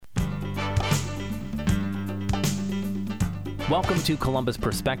Welcome to Columbus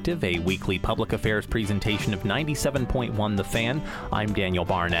Perspective, a weekly public affairs presentation of 97.1 The Fan. I'm Daniel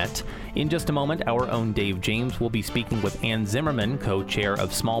Barnett. In just a moment, our own Dave James will be speaking with Ann Zimmerman, co-chair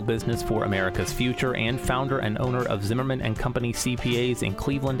of Small Business for America's Future and founder and owner of Zimmerman & Company CPAs in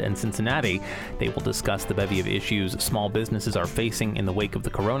Cleveland and Cincinnati. They will discuss the bevy of issues small businesses are facing in the wake of the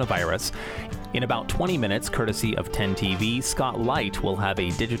coronavirus. In about 20 minutes, courtesy of 10 TV, Scott Light will have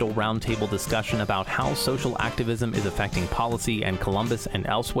a digital roundtable discussion about how social activism is affecting policy in Columbus and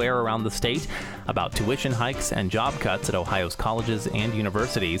elsewhere around the state, about tuition hikes and job cuts at Ohio's colleges and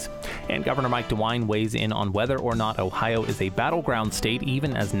universities. And Governor Mike DeWine weighs in on whether or not Ohio is a battleground state,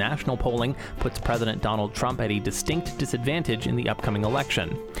 even as national polling puts President Donald Trump at a distinct disadvantage in the upcoming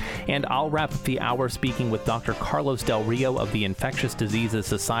election. And I'll wrap up the hour speaking with Dr. Carlos Del Rio of the Infectious Diseases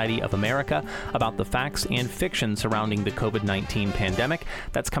Society of America about the facts and fiction surrounding the COVID-19 pandemic.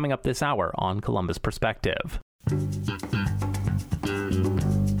 That's coming up this hour on Columbus Perspective.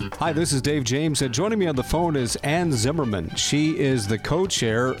 Hi, this is Dave James, and joining me on the phone is Ann Zimmerman. She is the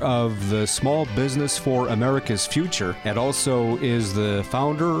co-chair of the Small Business for America's Future and also is the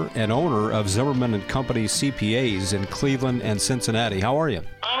founder and owner of Zimmerman & Company CPAs in Cleveland and Cincinnati. How are you?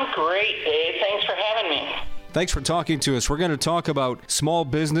 I'm great, Dave. Thanks for having me. Thanks for talking to us. We're going to talk about small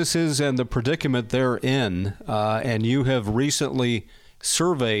businesses and the predicament they're in, and you have recently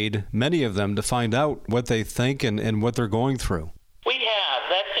surveyed many of them to find out what they think and what they're going through. We have.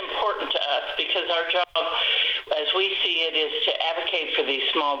 That's important to us because our job, as we see it, is to advocate for these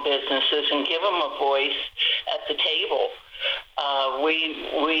small businesses and give them a voice at the table.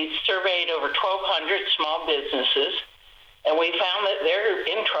 We surveyed over 1,200 small businesses, and we found that they're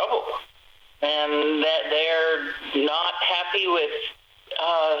in trouble and that they're not happy with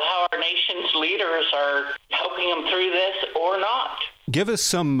how our nation's leaders are helping them through this or not. Give us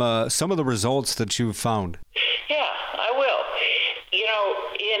some of the results that you've found. Yeah, I will. You know,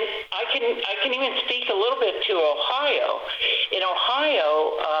 I can even speak a little bit to Ohio. In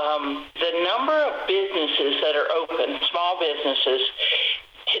Ohio, the number of businesses that are open, small businesses,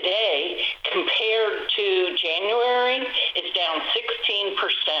 today compared to January is down 16%,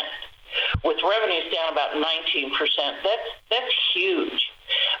 with revenues down about 19%. That's huge.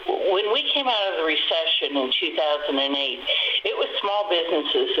 When we came out of the recession in 2008, it was small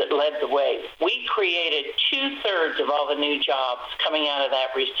businesses that led the way. We created 2/3 of all the new jobs coming out of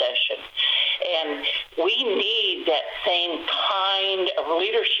that recession. And we need that same kind of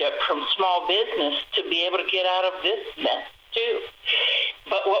leadership from small business to be able to get out of this mess, too.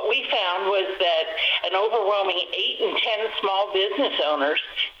 But what we found was that an overwhelming 8 in 10 small business owners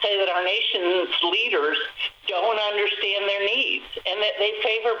say that our nation's leaders don't understand their needs and that they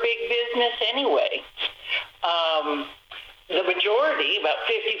favor big business anyway. The majority, about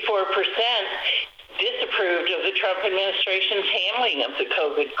 54%, disapproved of the Trump administration's handling of the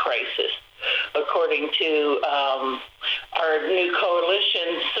COVID crisis, according to our new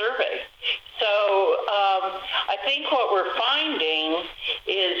coalition survey. So I think what we're finding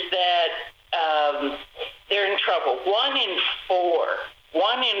is that they're in trouble. One in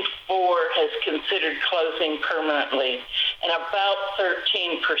four has considered closing permanently, and about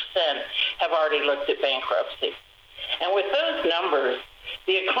 13% have already looked at bankruptcy. And with those numbers,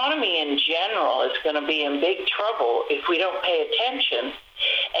 the economy in general is going to be in big trouble if we don't pay attention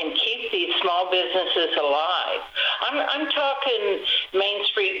and keep these small businesses alive. I'm talking Main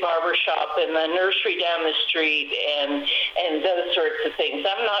Street Barbershop and the nursery down the street and those sorts of things.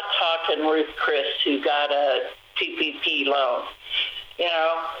 I'm not talking Ruth Chris who got a PPP loan. You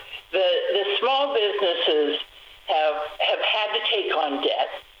know, the small businesses have had to take on debt.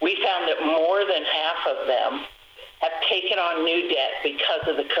 We found that more than half of them have taken on new debt because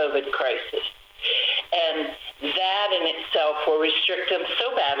of the COVID crisis. And that in itself will restrict them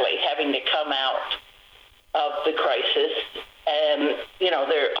so badly having to come out of the crisis. And, you know,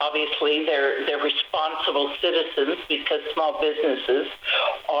 they're responsible citizens because small businesses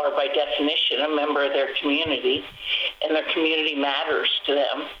are by definition a member of their community and their community matters to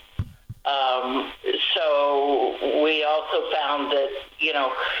them. So we also found that, you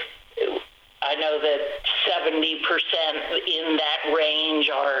know, I know that 70% in that range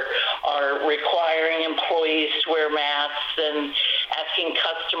are requiring employees to wear masks and asking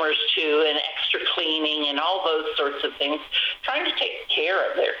customers to, and extra cleaning and all those sorts of things, trying to take care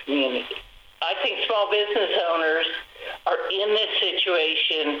of their community. I think small business owners are in this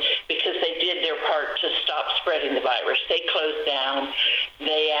situation in because they did their part to stop spreading the virus. They closed down.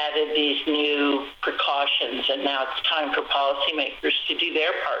 They added these new precautions, and now it's time for policymakers to do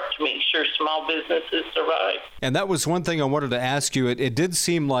their part to make sure small businesses survive. And that was one thing I wanted to ask you. It did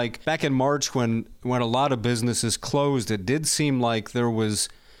seem like back in March when a lot of businesses closed, it did seem like there was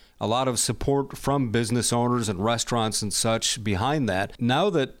a lot of support from business owners and restaurants and such behind that. Now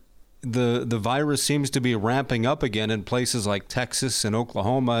that the virus seems to be ramping up again in places like Texas and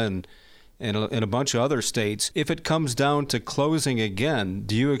Oklahoma and a bunch of other states, if it comes down to closing again,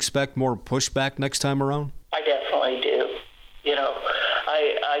 do you expect more pushback next time around? I definitely do.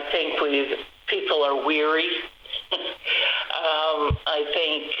 I think people are weary. I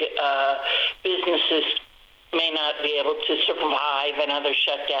think businesses may not be able to survive another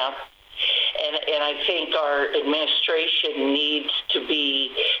shutdown. And I think our administration needs to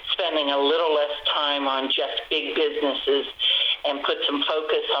be spending a little less time on just big businesses and put some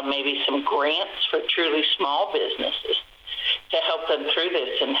focus on maybe some grants for truly small businesses to help them through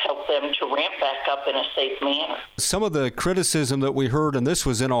this and help them to ramp back up in a safe manner. Some of the criticism that we heard, and this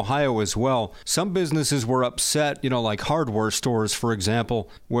was in Ohio as well, some businesses were upset, like hardware stores, for example,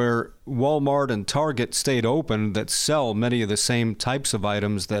 where Walmart and Target stayed open that sell many of the same types of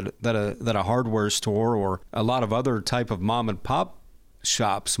items that a hardware store or a lot of other type of mom and pop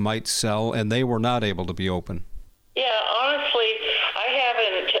shops might sell, and they were not able to be open. Yeah, honestly, I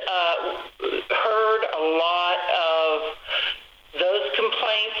haven't heard a lot of those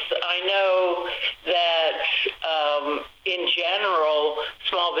complaints. I know that in general,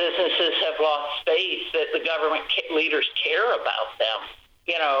 small businesses have lost faith that the government leaders care about them.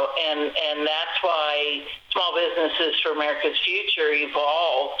 And that's why Small Businesses for America's Future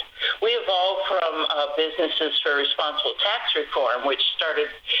evolved. We evolved from Businesses for Responsible Tax Reform, which started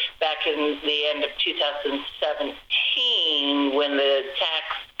back in the end of 2017 when the Tax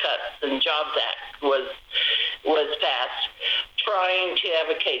Cuts and Jobs Act was passed, trying to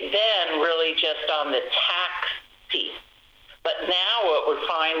advocate then really just on the tax piece. But now what we're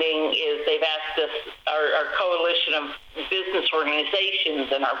finding is they've asked us, our coalition of business organizations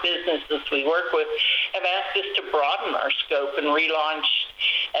and our businesses we work with have asked us to broaden our scope and relaunch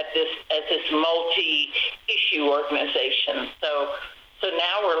as this multi-issue organization. So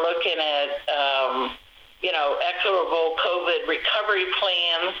now we're looking at equitable COVID recovery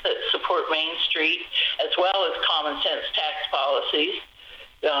plans that support Main Street, as well as common sense tax policies.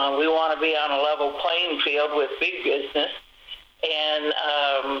 We want to be on a level playing field with big business. And,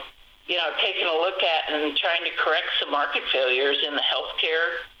 taking a look at and trying to correct some market failures in the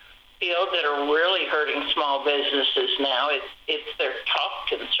healthcare field that are really hurting small businesses now. It's their top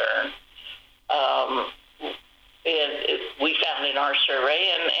concern. We found in our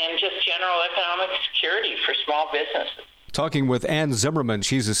survey, and just general economic security for small businesses. Talking with Ann Zimmerman,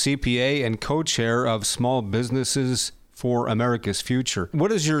 she's a CPA and co-chair of Small Businesses for America's Future.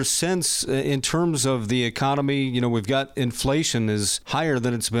 What is your sense in terms of the economy? We've got inflation is higher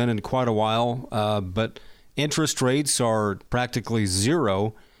than it's been in quite a while, but interest rates are practically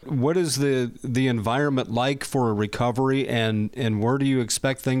zero. What is the environment like for a recovery, and where do you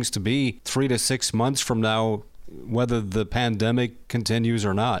expect things to be 3 to 6 months from now, whether the pandemic continues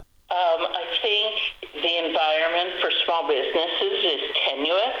or not? I think the environment for small businesses is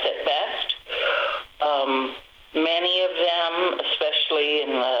tenuous at best. Many of them, especially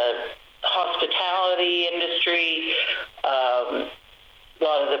in the hospitality industry, a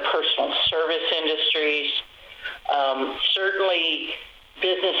lot of the personal service industries, certainly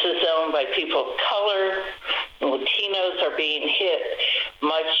businesses owned by people of color, Latinos are being hit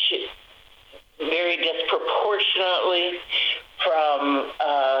very disproportionately from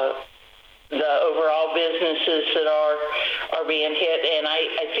the overall businesses that are being hit. And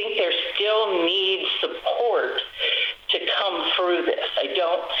I think there still needs support to come through this. I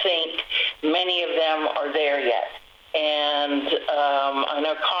don't think many of them are there yet. And I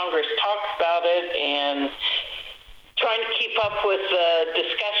know Congress talks about it, and trying to keep up with the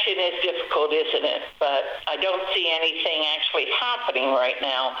discussion is difficult, isn't it? But I don't see anything actually happening right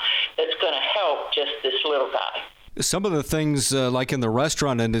now that's going to help just this little guy. Some of the things, like in the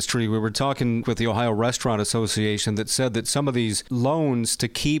restaurant industry, we were talking with the Ohio Restaurant Association that said that some of these loans to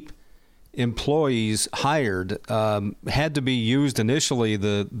keep employees hired had to be used initially.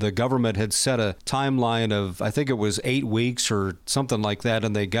 The government had set a timeline of, I think it was 8 weeks or something like that,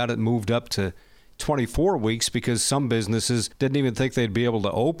 and they got it moved up to 24 weeks because some businesses didn't even think they'd be able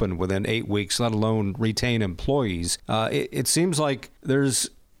to open within 8 weeks, let alone retain employees. It seems like there's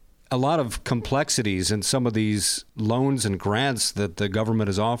a lot of complexities in some of these loans and grants that the government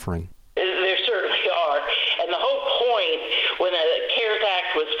is offering. There certainly are. And the whole point when the CARES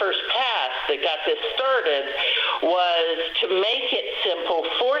Act was first passed that got this started was to make it simple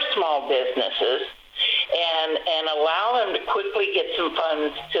for small businesses and allow them to quickly get some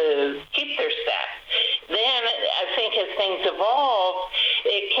funds to keep their staff. Then I think as things evolved,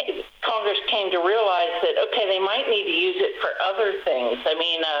 Congress came to realize that, okay, they might need to use it for other things. I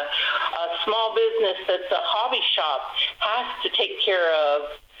mean, a small business that's a hobby shop has to take care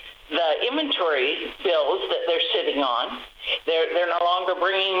of the inventory bills that they're sitting on. They're no longer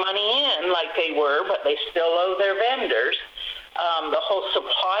bringing money in like they were, but they still owe their vendors. The whole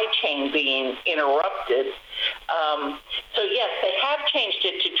supply chain being interrupted. So yes, they have changed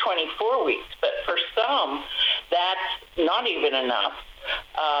it to 24 weeks, but for some, that's not even enough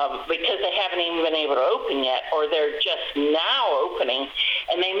because they haven't even been able to open yet, or they're just now opening,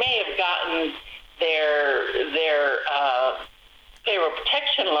 and they may have gotten their payroll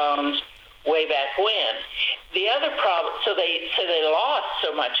protection loans way back when. The other problem, so they lost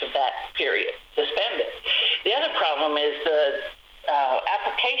so much of that period to spend it. The other problem is the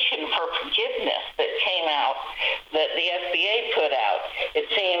application for forgiveness that came out, that the SBA put out. It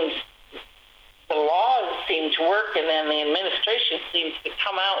seems the laws seem to work, and then the administration seems to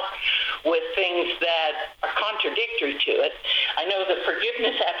come out with things that are contradictory to it. I know the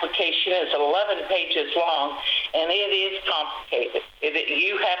forgiveness application is 11 pages long, and it is complicated.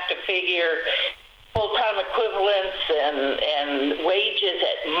 You have to figure full-time equivalents and wages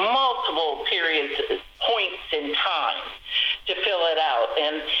at multiple points in time to fill it out.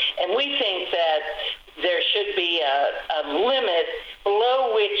 And we think that there should be a limit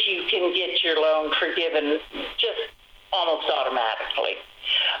below which you can get your loan forgiven just almost automatically.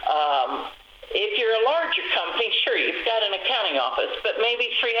 If you're a larger company, sure, you've got an accounting office, but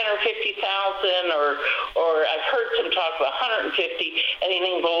maybe $350,000 or I've heard some talk about $150,000,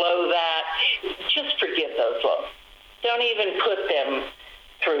 anything below that, just forgive those loans. Don't even put them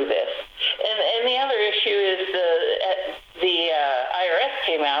through this. And the other issue is the IRS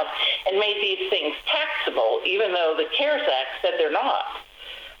came out and made these things taxable, even though the CARES Act said they're not.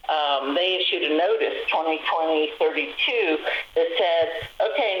 They issued a notice, 2020-32, that said,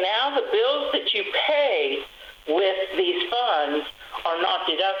 okay, now the bills that you pay with these funds are not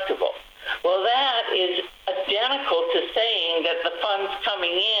deductible. Well, that is identical to saying that the funds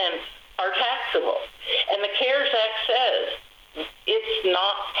coming in are taxable. And the CARES Act says it's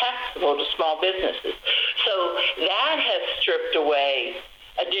not taxable to small businesses. So that has stripped away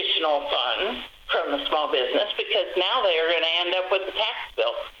additional funds from the small business because now they are going to end up with a tax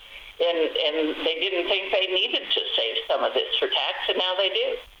bill. And they didn't think they needed to save some of this for tax, and now they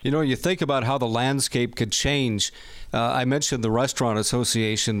do. You know, you think about how the landscape could change. I mentioned the Restaurant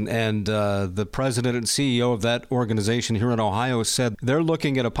Association, and the president and CEO of that organization here in Ohio said they're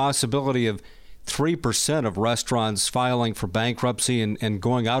looking at a possibility of 3% of restaurants filing for bankruptcy and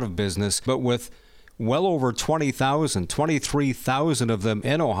going out of business. But with well over 23,000 of them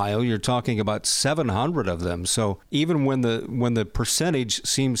in Ohio, you're talking about 700 of them. So even when the percentage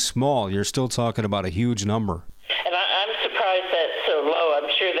seems small, you're still talking about a huge number. And I'm surprised that's so low.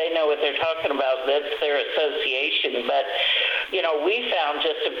 I'm sure they know what they're talking about. That's their association. But, you know, we found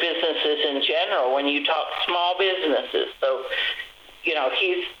just of businesses in general, when you talk small businesses, so, you know,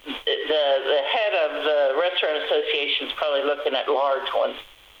 he's the head of the Restaurant Association is probably looking at large ones.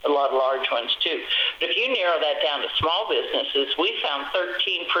 A lot of large ones, too. But if you narrow that down to small businesses, we found 13%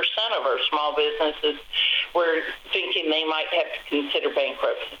 of our small businesses were thinking they might have to consider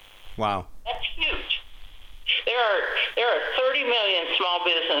bankruptcy. Wow. That's huge. There are 30 million small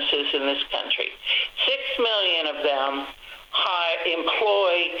businesses in this country. 6 million of them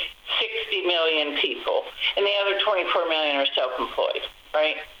employ 60 million people, and the other 24 million are self-employed,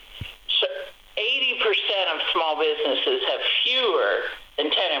 right? So 80% of small businesses have fewer than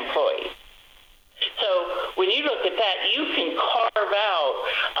 10 employees. So when you look at that, you can carve out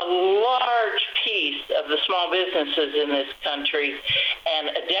a large piece of the small businesses in this country and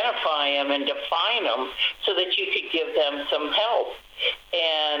identify them and define them so that you could give them some help.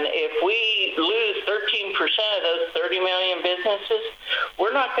 And if we lose 13% of those 30 million businesses,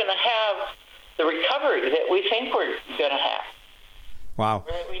 we're not going to have the recovery that we think we're going to have. Wow.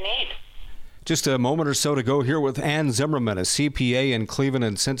 That we need. Just a moment or so to go here with Ann Zimmerman, a CPA in Cleveland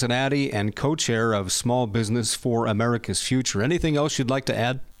and Cincinnati and co-chair of Small Business for America's Future. Anything else you'd like to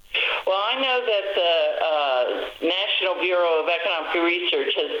add? Well, I know that the National Bureau of Economic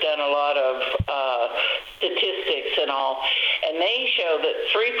Research has done a lot of statistics and all, and they show that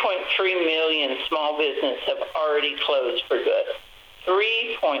 3.3 million small businesses have already closed for good.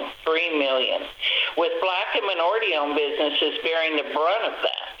 3.3 million, with Black and minority-owned businesses bearing the brunt of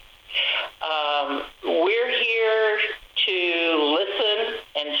that. We're here to listen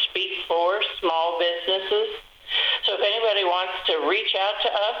and speak for small businesses. So if anybody wants to reach out to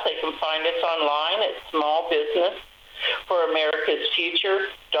us, they can find us online at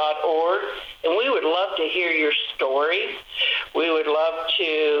smallbusinessforamericasfuture.org. And we would love to hear your story. We would love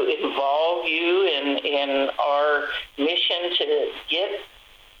to involve you in our mission to get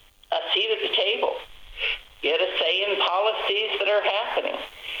a seat at the table, get a say in policies that are happening.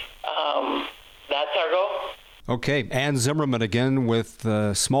 That's our goal. Okay, Ann Zimmerman again with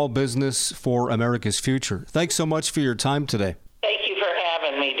Small Business for America's Future. Thanks so much for your time today. Thank you for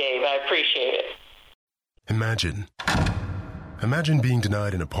having me, Dave. I appreciate it. Imagine being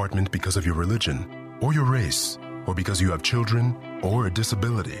denied an apartment because of your religion or your race or because you have children or a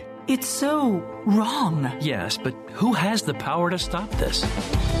disability. It's so wrong. Yes, but who has the power to stop this?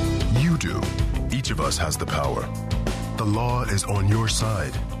 You do. Each of us has the power. The law is on your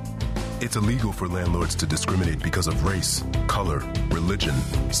side. It's illegal for landlords to discriminate because of race, color, religion,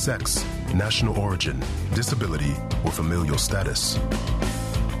 sex, national origin, disability, or familial status.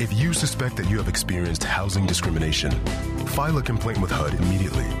 If you suspect that you have experienced housing discrimination, file a complaint with HUD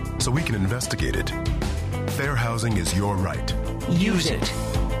immediately so we can investigate it. Fair housing is your right. Use it.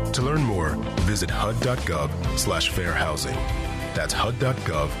 To learn more, visit hud.gov/fairhousing. That's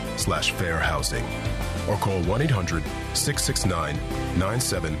hud.gov/fairhousing. Or call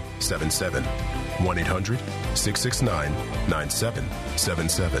 1-800-669-9777.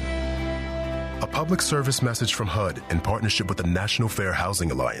 1-800-669-9777. A public service message from HUD in partnership with the National Fair Housing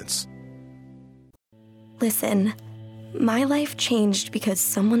Alliance. Listen, my life changed because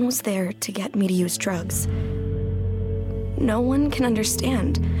someone was there to get me to use drugs. No one can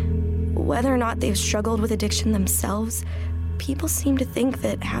understand. Whether or not they've struggled with addiction themselves, people seem to think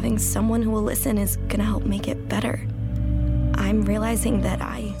that having someone who will listen is gonna help make it better. I'm realizing that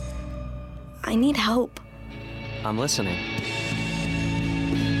I need help. I'm listening.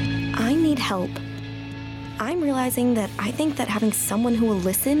 I need help. I'm realizing that I think that having someone who will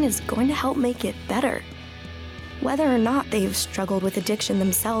listen is going to help make it better. Whether or not they've struggled with addiction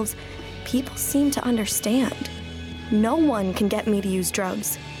themselves, people seem to understand. No one can get me to use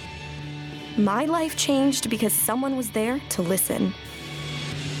drugs. My life changed because someone was there to listen.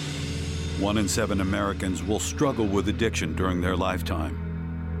 1 in 7 Americans will struggle with addiction during their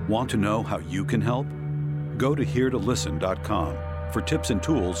lifetime. Want to know how you can help? Go to heretolisten.com for tips and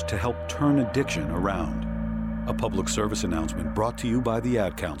tools to help turn addiction around. A public service announcement brought to you by the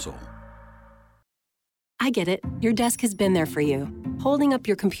Ad Council. I get it. Your desk has been there for you, holding up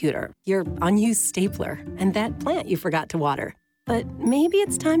your computer, your unused stapler, and that plant you forgot to water. But maybe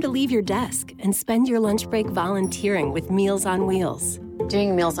it's time to leave your desk and spend your lunch break volunteering with Meals on Wheels.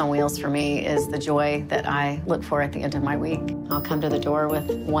 Doing Meals on Wheels for me is the joy that I look for at the end of my week. I'll come to the door with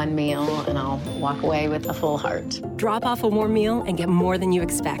one meal and I'll walk away with a full heart. Drop off a warm meal and get more than you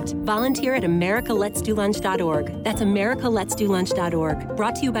expect. Volunteer at americaletsdolunch.org. That's americaletsdolunch.org.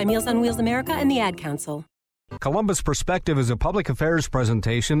 Brought to you by Meals on Wheels America and the Ad Council. Columbus Perspective is a public affairs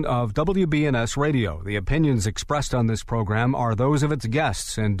presentation of WBNS Radio. The opinions expressed on this program are those of its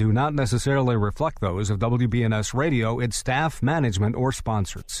guests and do not necessarily reflect those of WBNS Radio, its staff, management, or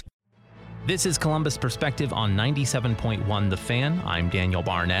sponsors. This is Columbus Perspective on 97.1 The Fan. I'm Daniel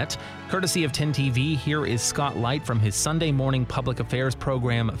Barnett. Courtesy of 10 TV, here is Scott Light from his Sunday morning public affairs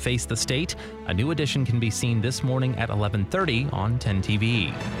program, Face the State. A new edition can be seen this morning at 11:30 on 10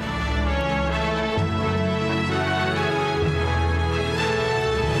 TV.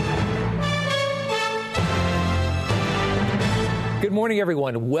 Good morning,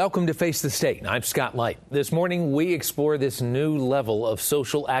 everyone. Welcome to Face the State. I'm Scott Light. This morning, we explore this new level of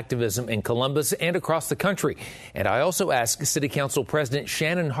social activism in Columbus and across the country. And I also ask City Council President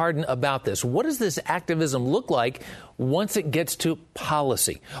Shannon Hardin about this. What does this activism look like once it gets to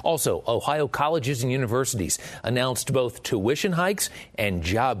policy? Also, Ohio colleges and universities announced both tuition hikes and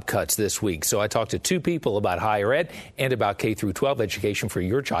job cuts this week. So I talked to two people about higher ed and about K-12 education for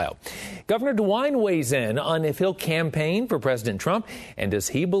your child. Governor DeWine weighs in on if he'll campaign for President Trump, and does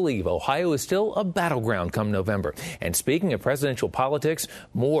he believe Ohio is still a battleground come November? And speaking of presidential politics,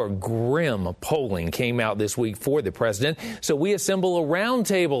 more grim polling came out this week for the president. So we assemble a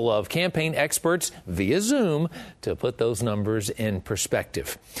roundtable of campaign experts via Zoom to put those numbers in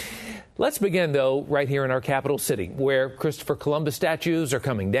perspective. Let's begin, though, right here in our capital city, where Christopher Columbus statues are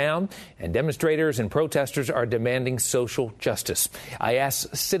coming down and demonstrators and protesters are demanding social justice. I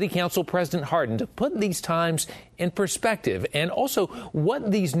asked City Council President Hardin to put these times in perspective and also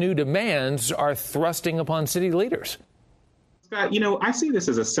what these new demands are thrusting upon city leaders. Scott, I see this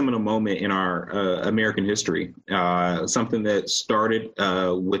as a seminal moment in our American history, something that started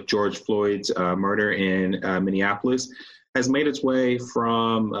with George Floyd's murder in Minneapolis, has made its way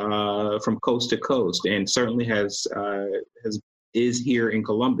from coast to coast, and certainly is here in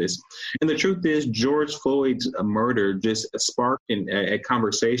Columbus. And the truth is, George Floyd's murder just sparked a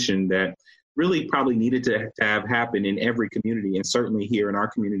conversation that really probably needed to have happen in every community, and certainly here in our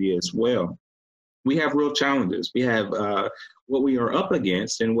community as well. We have real challenges. We have what we are up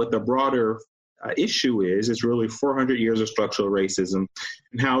against, and what the broader issue is really 400 years of structural racism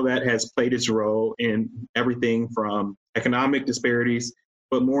and how that has played its role in everything from economic disparities,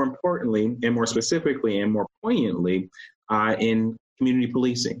 but more importantly, and more specifically and more poignantly, in community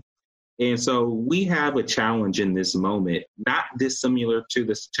policing. And so we have a challenge in this moment, not dissimilar to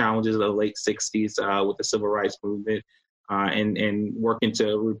the challenges of the late 60s with the civil rights movement and working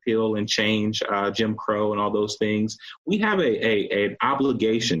to repeal and change Jim Crow and all those things. We have an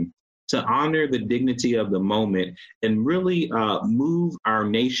obligation to honor the dignity of the moment and really move our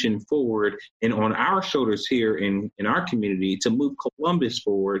nation forward, and on our shoulders here in our community to move Columbus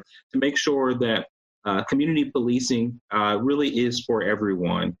forward to make sure that community policing really is for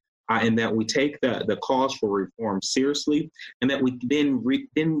everyone, and that we take the calls for reform seriously, and that we then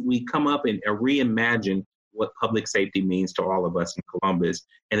we come up and reimagine what public safety means to all of us in Columbus,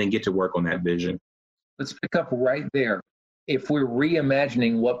 and then get to work on that vision. Let's pick up right there. If we're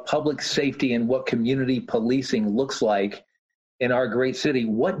reimagining what public safety and what community policing looks like in our great city,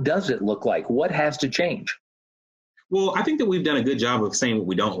 what does it look like? What has to change? Well, I think that we've done a good job of saying what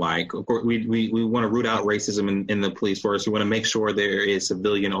we don't like. Of course, we want to root out racism in the police force. We want to make sure there is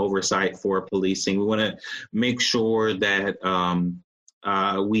civilian oversight for policing. We want to make sure that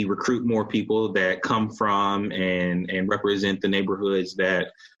we recruit more people that come from and represent the neighborhoods that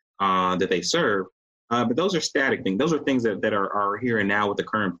they serve. But those are static things. Those are things that are here and now with the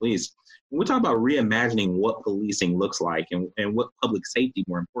current police. When we talk about reimagining what policing looks like and what public safety,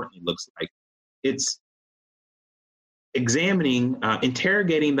 more importantly, looks like, it's examining,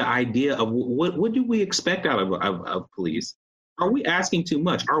 interrogating the idea of what do we expect out of police? Are we asking too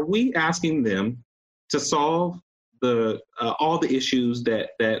much? Are we asking them to solve all the issues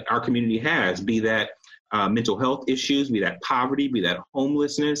that our community has, be that mental health issues, be that poverty, be that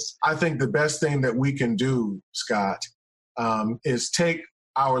homelessness? I think the best thing that we can do, Scott, is take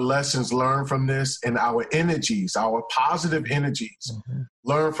our lessons learned from this and our energies, our positive energies,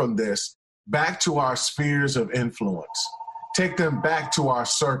 learn from this back to our spheres of influence, take them back to our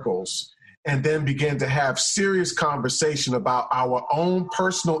circles, and then begin to have serious conversation about our own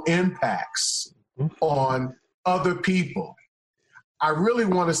personal impacts on other people. I really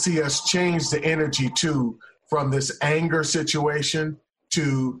want to see us change the energy too from this anger situation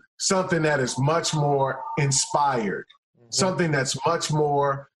to something that is much more inspired, something that's much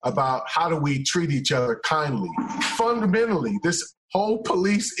more about how do we treat each other kindly. Fundamentally, this whole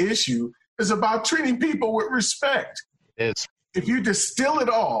police issue is about treating people with respect. It's if you distill it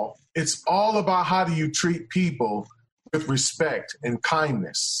all, it's all about how do you treat people with respect and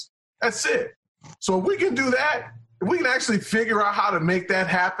kindness. That's it. So if we can do that, if we can actually figure out how to make that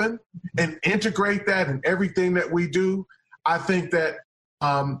happen and integrate that in everything that we do, I think that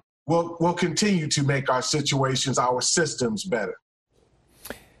we'll continue to make our situations, our systems better.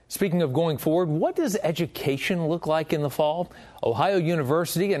 Speaking of going forward, what does education look like in the fall? Ohio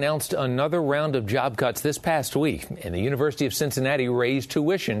University announced another round of job cuts this past week, and the University of Cincinnati raised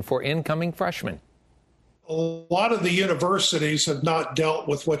tuition for incoming freshmen. A lot of the universities have not dealt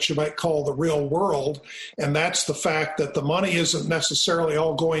with what you might call the real world, and that's the fact that the money isn't necessarily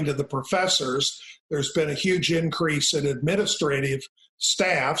all going to the professors. There's been a huge increase in administrative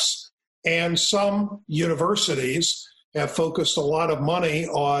staffs, and some universities have focused a lot of money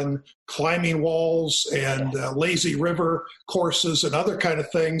on climbing walls and lazy river courses and other kind of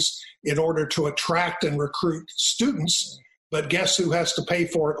things in order to attract and recruit students. But guess who has to pay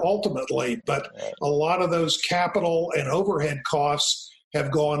for it ultimately? But a lot of those capital and overhead costs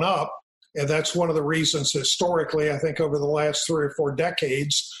have gone up. And that's one of the reasons historically, I think over the last 3 or 4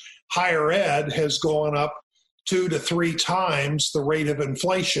 decades, higher ed has gone up 2 to 3 times the rate of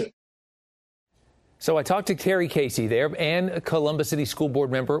inflation. So I talked to Terry Casey there and Columbus City School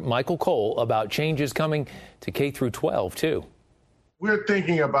Board member Michael Cole about changes coming to K through 12 too. We're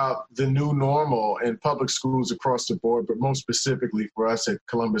thinking about the new normal in public schools across the board, but most specifically for us at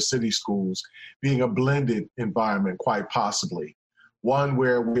Columbus City Schools, being a blended environment, quite possibly. One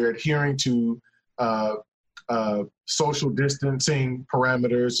where we're adhering to social distancing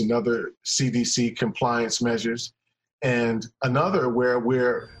parameters and other CDC compliance measures, and another where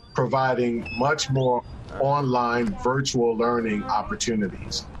we're providing much more online virtual learning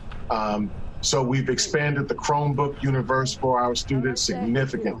opportunities. So we've expanded the Chromebook universe for our students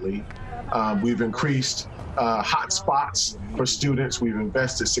significantly. We've increased hotspots for students. We've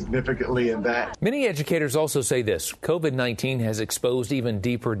invested significantly in that. Many educators also say this: COVID-19 has exposed even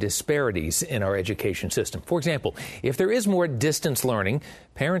deeper disparities in our education system. For example, if there is more distance learning,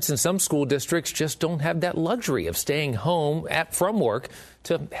 parents in some school districts just don't have that luxury of staying home from work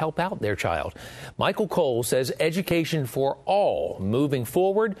to help out their child. Michael Cole says education for all moving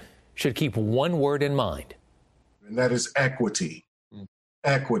forward should keep one word in mind. And that is equity.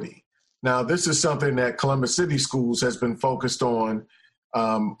 Equity. Now, this is something that Columbus City Schools has been focused on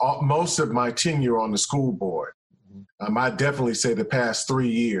most of my tenure on the school board. I definitely say the past 3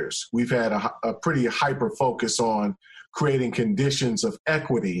 years, we've had a pretty hyper focus on creating conditions of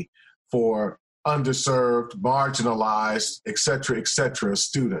equity for underserved, marginalized, et cetera,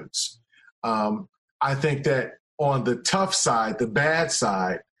 students. I think that on the tough side, the bad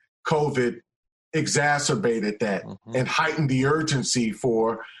side, COVID exacerbated that and heightened the urgency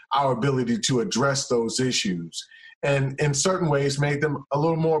for our ability to address those issues, and in certain ways made them a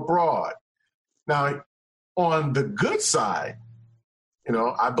little more broad. Now, on the good side,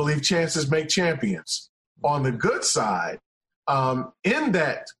 I believe chances make champions. On the good side, in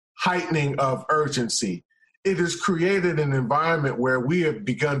that heightening of urgency, it has created an environment where we have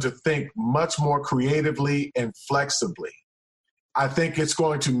begun to think much more creatively and flexibly. I think it's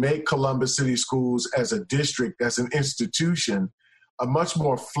going to make Columbus City Schools as a district, as an institution, a much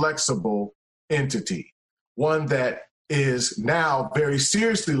more flexible entity, one that is now very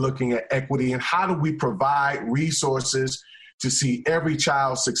seriously looking at equity and how do we provide resources to see every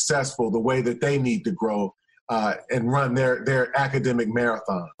child successful the way that they need to grow and run their academic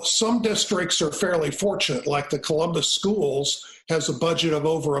marathon. Some districts are fairly fortunate, like the Columbus Schools has a budget of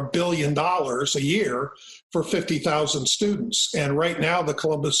over $1 billion a year for 50,000 students. And right now the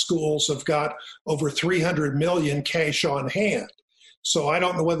Columbus Schools have got over $300 million cash on hand. So I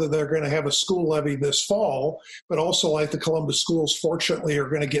don't know whether they're going to have a school levy this fall, but also like the Columbus Schools, fortunately, are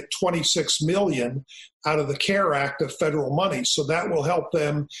going to get $26 million out of the CARE Act of federal money. So that will help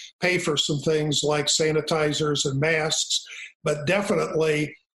them pay for some things like sanitizers and masks. But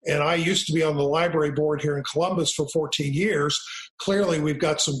definitely, and I used to be on the library board here in Columbus for 14 years, clearly we've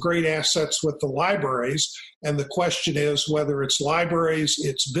got some great assets with the libraries. And the question is whether it's libraries,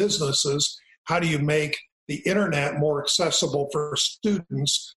 it's businesses, how do you make the internet more accessible for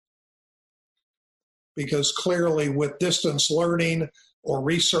students? Because clearly with distance learning or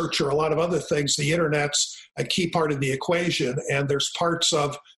research or a lot of other things, the internet's a key part of the equation. And there's parts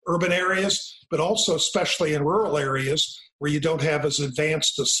of urban areas, but also especially in rural areas where you don't have as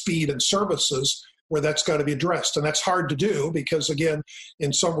advanced a speed and services, where that's got to be addressed. And that's hard to do because, again,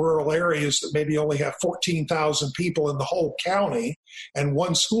 in some rural areas that maybe only have 14,000 people in the whole county and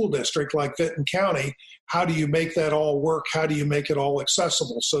one school district like Vinton County, how do you make that all work? How do you make it all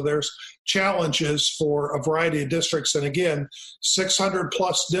accessible? So there's challenges for a variety of districts. And again, 600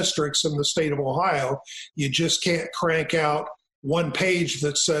 plus districts in the state of Ohio. You just can't crank out one page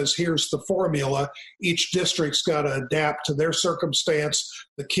that says, here's the formula. Each district's got to adapt to their circumstance,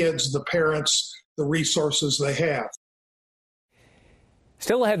 the kids, the parents, the resources they have.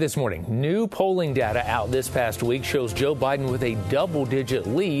 Still ahead this morning, new polling data out this past week shows Joe Biden with a double-digit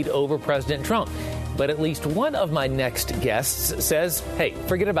lead over President Trump. But at least one of my next guests says, hey,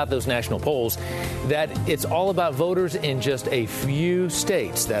 forget about those national polls, that it's all about voters in just a few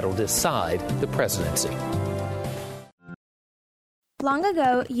states that'll decide the presidency. Long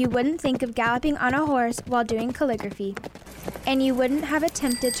ago, you wouldn't think of galloping on a horse while doing calligraphy, and you wouldn't have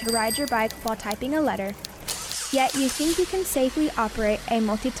attempted to ride your bike while typing a letter. Yet you think you can safely operate a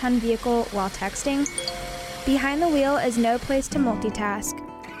multi-ton vehicle while texting? Behind the wheel is no place to multitask.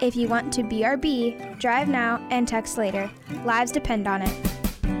 If you want to BRB, drive now and text later. Lives depend on it.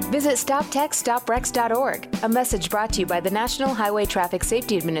 Visit StopTextStopWrecks.org, a message brought to you by the National Highway Traffic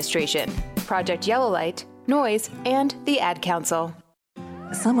Safety Administration, Project Yellow Light, Noise, and the Ad Council.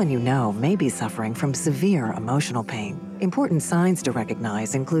 Someone you know may be suffering from severe emotional pain. Important signs to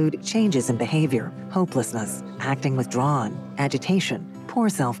recognize include changes in behavior, hopelessness, acting withdrawn, agitation, poor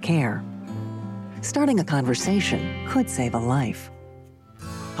self-care. Starting a conversation could save a life.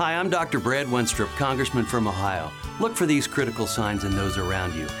 Hi, I'm Dr. Brad Wenstrup, Congressman from Ohio. Look for these critical signs in those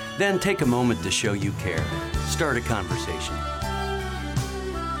around you. Then take a moment to show you care. Start a conversation.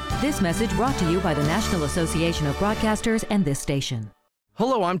 This message brought to you by the National Association of Broadcasters and this station.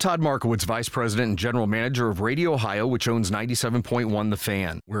 Hello, I'm Todd Markowitz, Vice President and General Manager of Radio Ohio, which owns 97.1 The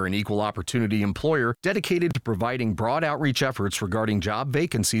Fan. We're an equal opportunity employer dedicated to providing broad outreach efforts regarding job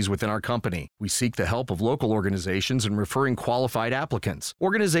vacancies within our company. We seek the help of local organizations in referring qualified applicants.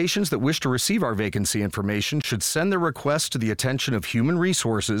 Organizations that wish to receive our vacancy information should send their requests to the attention of Human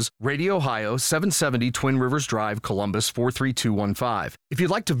Resources, Radio Ohio, 770 Twin Rivers Drive, Columbus 43215. If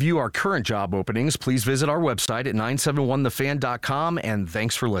you'd like to view our current job openings, please visit our website at 971thefan.com, and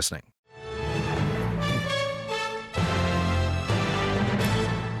thanks for listening.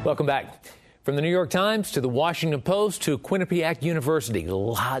 Welcome back. From the New York Times to the Washington Post to Quinnipiac University,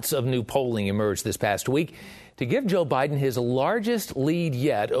 lots of new polling emerged this past week to give Joe Biden his largest lead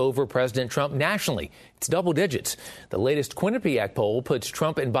yet over President Trump nationally. It's double digits. The latest Quinnipiac poll puts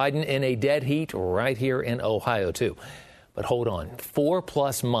Trump and Biden in a dead heat right here in Ohio, too. But hold on,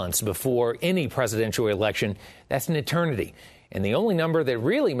 4+ months before any presidential election, that's an eternity. And the only number that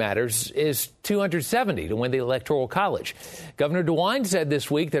really matters is 270 to win the Electoral College. Governor DeWine said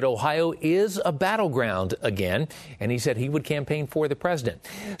this week that Ohio is a battleground again, and he said he would campaign for the president.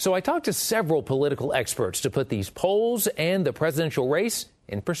 So I talked to several political experts to put these polls and the presidential race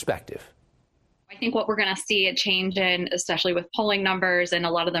in perspective. I think what we're going to see a change in, especially with polling numbers and a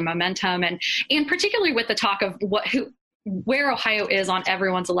lot of the momentum, and particularly with the talk of where Ohio is on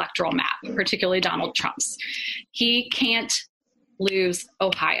everyone's electoral map, particularly Donald Trump's. He can't lose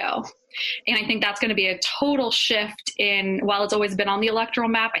Ohio. And I think that's going to be a total shift in, while it's always been on the electoral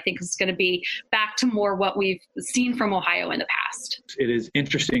map, I think it's going to be back to more what we've seen from Ohio in the past. It is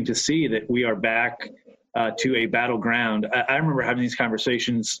interesting to see that we are back to a battleground. I remember having these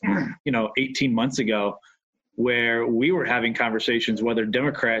conversations, 18 months ago, where we were having conversations whether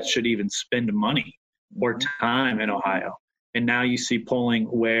Democrats should even spend money or time in Ohio. And now you see polling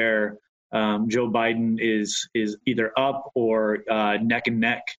where Joe Biden is either up or neck and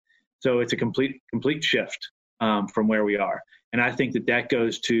neck. So it's a complete shift from where we are. And I think that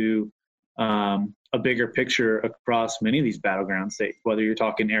goes to a bigger picture across many of these battleground states, whether you're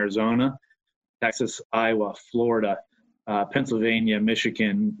talking Arizona, Texas, Iowa, Florida, Pennsylvania,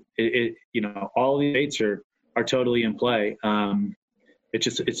 Michigan, all these states are totally in play. It's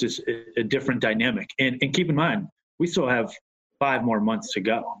just a different dynamic. And keep in mind, we still have 5 more months to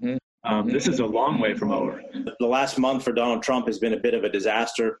go. This is a long way from over. The last month for Donald Trump has been a bit of a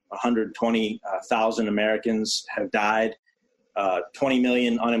disaster. 120,000 Americans have died, 20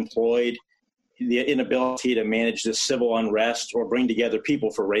 million unemployed, the inability to manage this civil unrest or bring together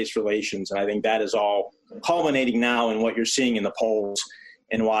people for race relations. And I think that is all culminating now in what you're seeing in the polls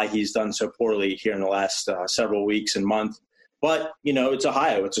and why he's done so poorly here in the last several weeks and months. But, it's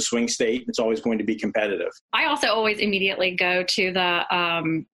Ohio. It's a swing state. It's always going to be competitive. I also always immediately go to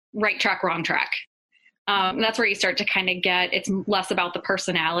the right track, wrong track. That's where you start to kind of get, it's less about the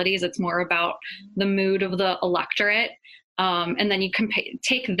personalities. It's more about the mood of the electorate. And then you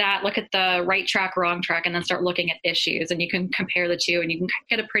take that, look at the right track, wrong track, and then start looking at issues. And you can compare the two, and you can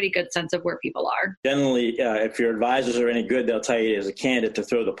get a pretty good sense of where people are. Generally, if your advisors are any good, they'll tell you as a candidate to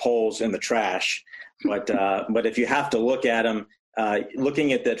throw the polls in the trash. But if you have to look at them,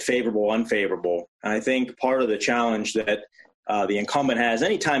 looking at that favorable, unfavorable, and I think part of the challenge that the incumbent has,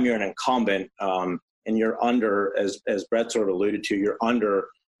 anytime you're an incumbent and you're under, as Brett sort of alluded to, you're under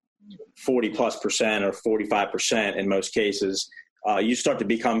 40+% or 45% in most cases, you start to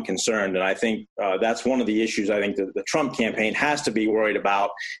become concerned. And I think that's one of the issues I think that the Trump campaign has to be worried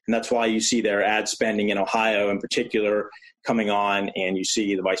about. And that's why you see their ad spending in Ohio in particular coming on, and you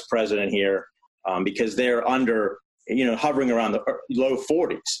see the vice president here because they're under, hovering around the low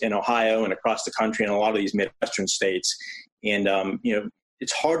 40s in Ohio and across the country and a lot of these Midwestern states. And,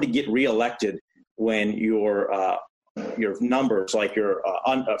 it's hard to get reelected when your numbers, like your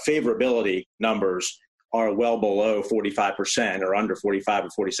favorability numbers, are well below 45% or under 45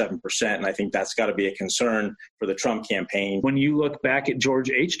 or 47%. And I think that's got to be a concern for the Trump campaign. When you look back at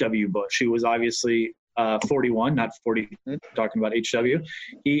George H.W. Bush, who was obviously 41, not 40, talking about H.W.,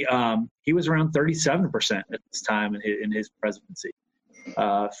 he was around 37% at this time in his presidency,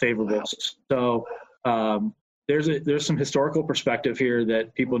 favorable. So there's some historical perspective here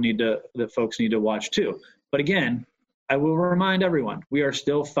that folks need to watch too. But again, I will remind everyone, we are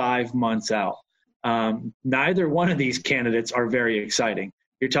still 5 months out. Neither one of these candidates are very exciting.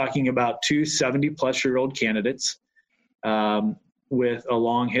 You're talking about 2 70-plus-year-old candidates with a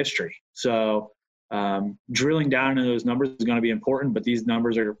long history. So drilling down into those numbers is going to be important, but these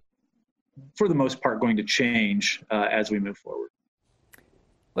numbers are, for the most part, going to change as we move forward.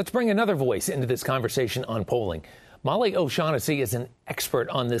 Let's bring another voice into this conversation on polling. Molly O'Shaughnessy is an expert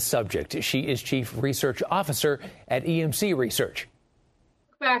on this subject. She is Chief Research Officer at EMC Research.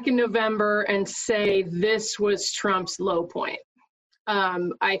 back in November and say this was Trump's low point.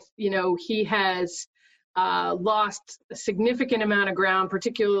 He has lost a significant amount of ground,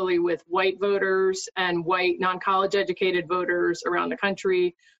 particularly with white voters and white non-college educated voters around the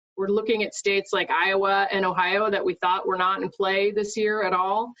country. We're looking at states like Iowa and Ohio that we thought were not in play this year at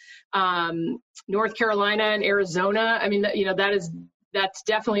all. North Carolina and Arizona. I mean, that's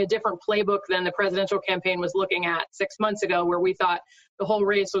definitely a different playbook than the presidential campaign was looking at 6 months ago, where we thought the whole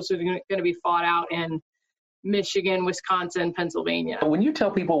race was going to be fought out in Michigan, Wisconsin, Pennsylvania. When you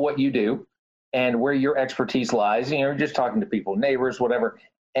tell people what you do and where your expertise lies, you're just talking to people, neighbors, whatever,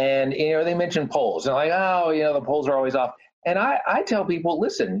 and they mention polls. And like, the polls are always off. And I tell people,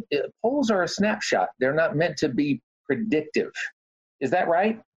 listen, polls are a snapshot. They're not meant to be predictive. Is that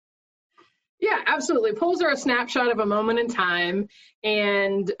right? Yeah, absolutely. Polls are a snapshot of a moment in time.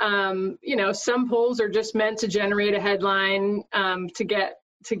 And, some polls are just meant to generate a headline to get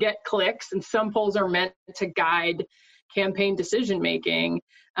clicks. And some polls are meant to guide campaign decision making.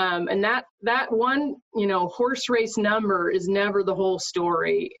 And that one, horse race number is never the whole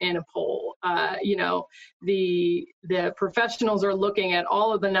story in a poll. The professionals are looking at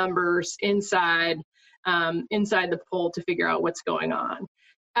all of the numbers inside the poll to figure out what's going on.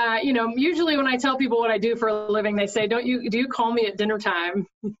 Usually when I tell people what I do for a living, they say, do you call me at dinner time?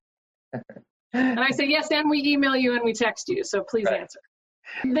 And I say, yes, and we email you and we text you. So please answer.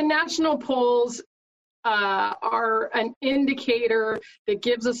 The national polls are an indicator that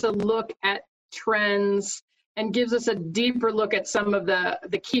gives us a look at trends and gives us a deeper look at some of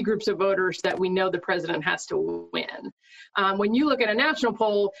the key groups of voters that we know the president has to win. When you look at a national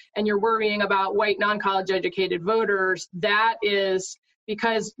poll and you're worrying about white non-college educated voters, that is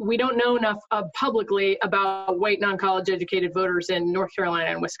because we don't know enough publicly about white non-college educated voters in North Carolina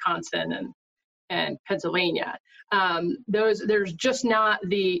and Wisconsin and Pennsylvania. There's just not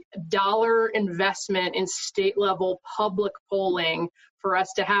the dollar investment in state level public polling for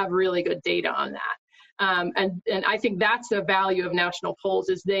us to have really good data on that. And I think that's the value of national polls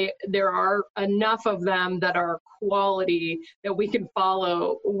is there are enough of them that are quality that we can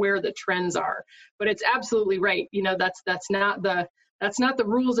follow where the trends are. But it's absolutely right. That's not the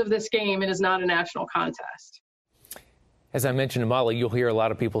rules of this game. It is not a national contest. As I mentioned to Molly, you'll hear a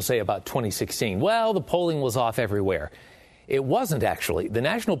lot of people say about 2016, well, the polling was off everywhere. It wasn't actually. The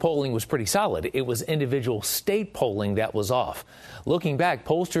national polling was pretty solid. It was individual state polling that was off. Looking back,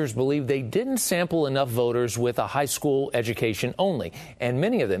 pollsters believe they didn't sample enough voters with a high school education only. And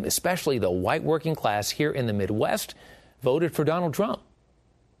many of them, especially the white working class here in the Midwest, voted for Donald Trump.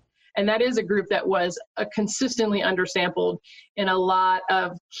 And that is a group that was consistently undersampled in a lot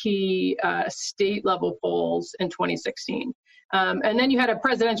of key state level polls in 2016. And then you had a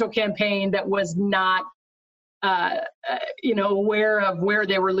presidential campaign that was not, aware of where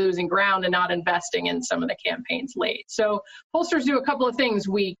they were losing ground and not investing in some of the campaigns late. So pollsters do a couple of things.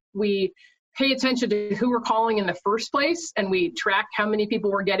 We pay attention to who we're calling in the first place, and we track how many people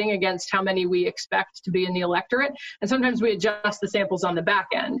we're getting against how many we expect to be in the electorate. And sometimes we adjust the samples on the back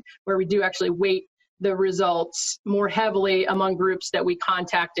end, where we do actually weight the results more heavily among groups that we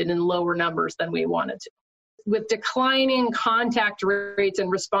contacted in lower numbers than we wanted to. With declining contact rates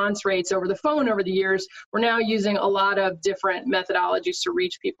and response rates over the phone over the years, we're now using a lot of different methodologies to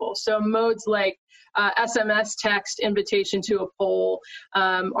reach people. So modes like SMS text invitation to a poll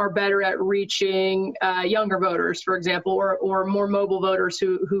are better at reaching younger voters, for example, or more mobile voters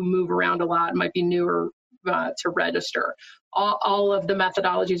who move around a lot and might be newer to register. All of the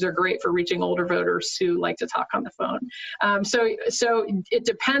methodologies are great for reaching older voters who like to talk on the phone. So it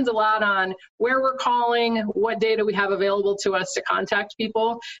depends a lot on where we're calling, what data we have available to us to contact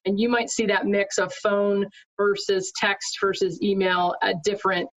people. And you might see that mix of phone versus text versus email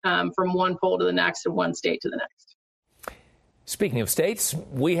different from one poll to the next and one state to the next. Speaking of states,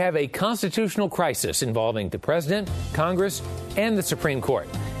 we have a constitutional crisis involving the president, Congress, and the Supreme Court.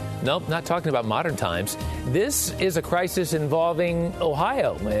 Nope, not talking about modern times. This is a crisis involving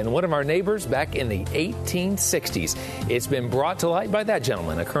Ohio and one of our neighbors back in the 1860s. It's been brought to light by that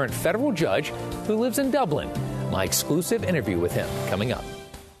gentleman, a current federal judge who lives in Dublin. My exclusive interview with him coming up.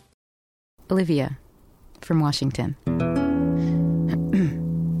 Olivia from Washington.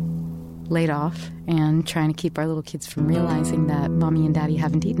 Laid off and trying to keep our little kids from realizing that mommy and daddy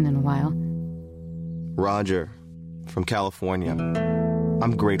haven't eaten in a while. Roger from California.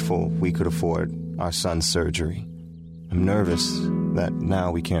 I'm grateful we could afford our son's surgery. I'm nervous that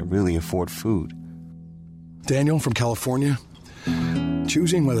now we can't really afford food. Daniel from California.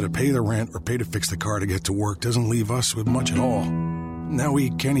 Choosing whether to pay the rent or pay to fix the car to get to work doesn't leave us with much at all. Now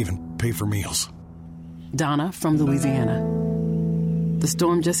we can't even pay for meals. Donna from Louisiana. The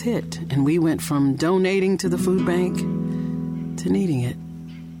storm just hit, and we went from donating to the food bank to needing it.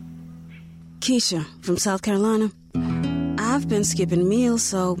 Keisha from South Carolina. I've been skipping meals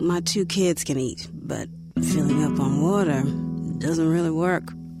so my 2 kids can eat, but filling up on water doesn't really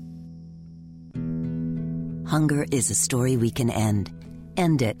work. Hunger is a story we can end.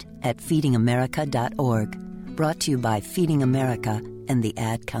 End it at feedingamerica.org. Brought to you by Feeding America and the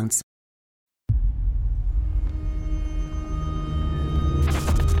Ad Council.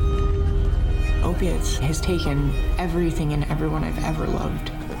 Opiates has taken everything and everyone I've ever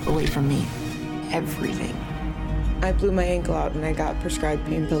loved away from me. Everything. I blew my ankle out and I got prescribed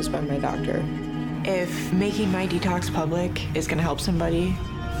pain pills by my doctor. If making my detox public is going to help somebody,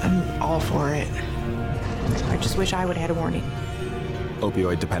 I'm all for it. I just wish I would have had a warning.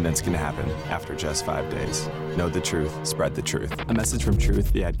 Opioid dependence can happen after just 5 days. Know the truth, spread the truth. A message from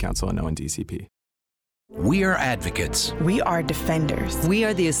Truth, the Ad Council, and ONDCP. We are advocates. We are defenders. We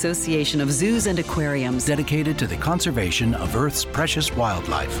are the Association of Zoos and Aquariums, dedicated to the conservation of Earth's precious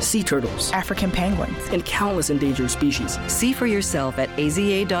wildlife. Sea turtles, African penguins, and countless endangered species. See for yourself at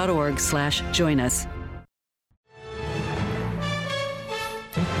aza.org/join us.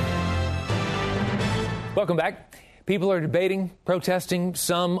 Welcome back. People are debating, protesting.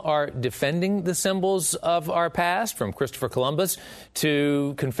 Some are defending the symbols of our past, from Christopher Columbus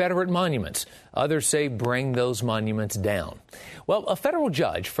to Confederate monuments. Others say bring those monuments down. Well, a federal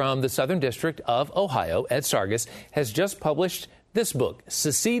judge from the Southern District of Ohio, Ed Sargis, has just published this book,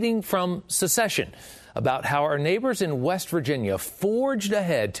 Seceding from Secession, about how our neighbors in West Virginia forged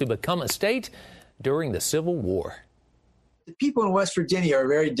ahead to become a state during the Civil War. The people in West Virginia are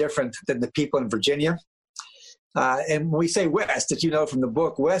very different than the people in Virginia. And when we say west, as you know from the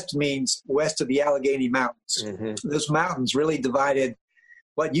book, west means west of the Allegheny Mountains. Mm-hmm. Those mountains really divided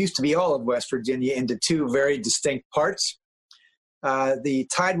what used to be all of West Virginia into 2 very distinct parts. The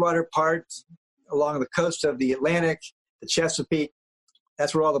Tidewater part along the coast of the Atlantic, the Chesapeake,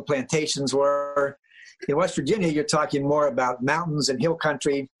 that's where all the plantations were. In West Virginia, you're talking more about mountains and hill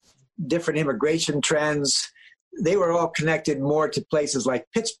country, different immigration trends. They were all connected more to places like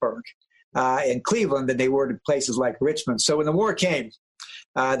Pittsburgh and Cleveland than they were to places like Richmond. So when the war came,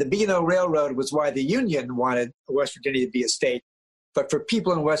 the B&O Railroad was why the Union wanted West Virginia to be a state. But for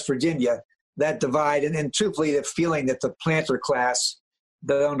people in West Virginia, that divide, and truthfully, the feeling that the planter class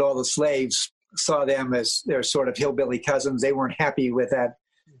that owned all the slaves saw them as their sort of hillbilly cousins. They weren't happy with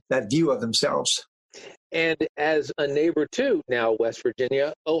that view of themselves. And as a neighbor to now West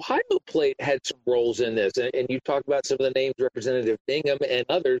Virginia, Ohio had some roles in this. And you talked about some of the names, Representative Bingham and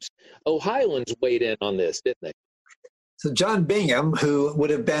others. Ohioans weighed in on this, didn't they? So John Bingham, who would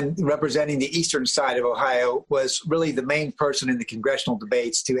have been representing the eastern side of Ohio, was really the main person in the congressional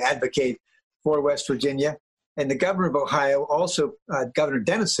debates to advocate for West Virginia. And the governor of Ohio, also Governor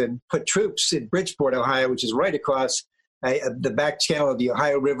Dennison, put troops in Bridgeport, Ohio, which is right across the back channel of the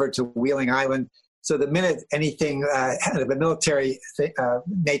Ohio River to Wheeling Island. So the minute anything of a military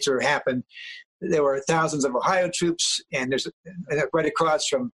nature happened, there were thousands of Ohio troops, and right across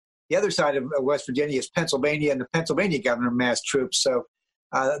from the other side of West Virginia is Pennsylvania, and the Pennsylvania governor massed troops. So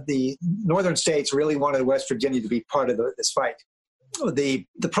the northern states really wanted West Virginia to be part of this fight. The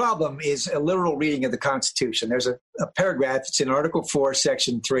problem is a literal reading of the Constitution. There's a paragraph, it's in Article 4,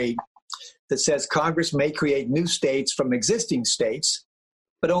 Section 3, that says Congress may create new states from existing states,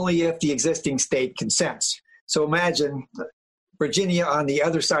 but only if the existing state consents. So imagine Virginia on the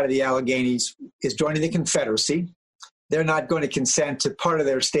other side of the Alleghenies is joining the Confederacy. They're not going to consent to part of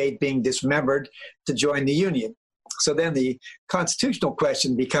their state being dismembered to join the Union. So then the constitutional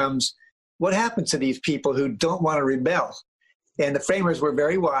question becomes, what happens to these people who don't want to rebel? And the framers were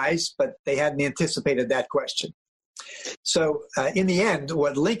very wise, but they hadn't anticipated that question. So in the end,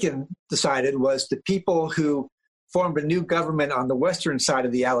 what Lincoln decided was the people who formed a new government on the western side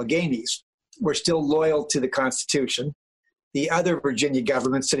of the Alleghenies were still loyal to the Constitution. The other Virginia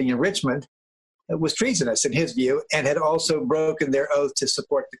government sitting in Richmond was treasonous in his view and had also broken their oath to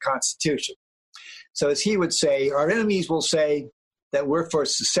support the Constitution. So as he would say, our enemies will say that we're for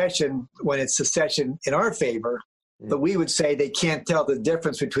secession when it's secession in our favor, but we would say they can't tell the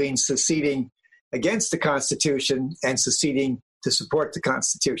difference between seceding against the Constitution and seceding to support the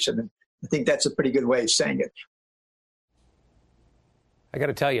Constitution. And I think that's a pretty good way of saying it. I got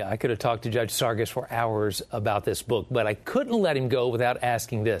to tell you, I could have talked to Judge Sargis for hours about this book, but I couldn't let him go without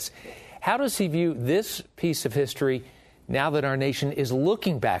asking this. How does he view this piece of history now that our nation is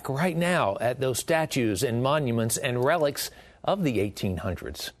looking back right now at those statues and monuments and relics of the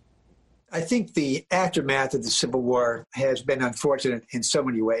 1800s? I think the aftermath of the Civil War has been unfortunate in so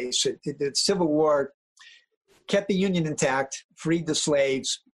many ways. The Civil War kept the Union intact, freed the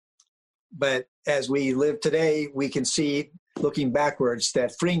slaves. But as we live today, we can see, looking backwards,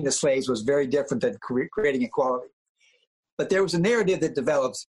 that freeing the slaves was very different than creating equality. But there was a narrative that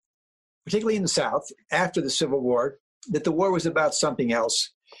developed, particularly in the South, after the Civil War, that the war was about something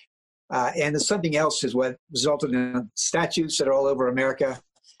else. And the something else is what resulted in statues that are all over America,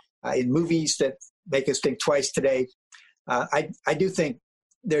 in movies that make us think twice today. I do think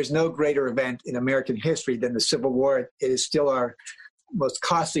there's no greater event in American history than the Civil War. It is still our most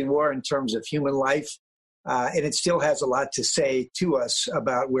costly war in terms of human life, and it still has a lot to say to us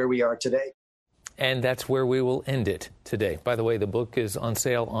about where we are today. And that's where we will end it today. By the way, the book is on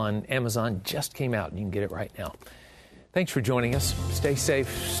sale on Amazon, just came out, and you can get it right now. Thanks for joining us. Stay safe,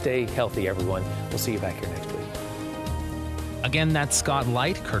 stay healthy, everyone. We'll see you back here next week. Again, that's Scott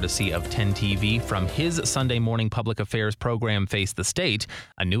Light, courtesy of 10 TV, from his Sunday morning public affairs program, Face the State.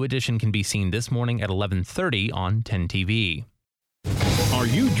 A new edition can be seen this morning at 11:30 on 10 TV. Are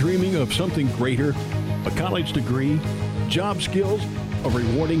you dreaming of something greater? A college degree, job skills, a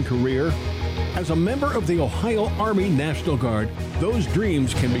rewarding career? As a member of the Ohio Army National Guard, those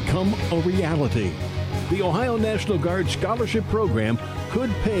dreams can become a reality. The Ohio National Guard Scholarship Program could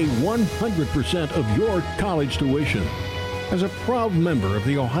pay 100% of your college tuition. As a proud member of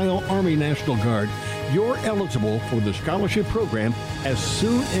the Ohio Army National Guard, you're eligible for the scholarship program as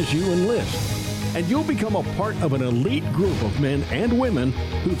soon as you enlist. And you'll become a part of an elite group of men and women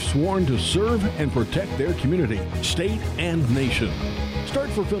who've sworn to serve and protect their community, state, and nation. Start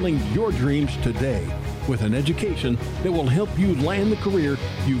fulfilling your dreams today with an education that will help you land the career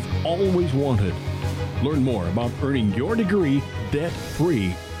you've always wanted. Learn more about earning your degree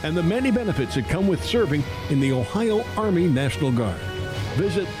debt-free and the many benefits that come with serving in the Ohio Army National Guard.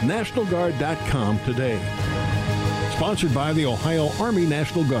 Visit NationalGuard.com today. Sponsored by the Ohio Army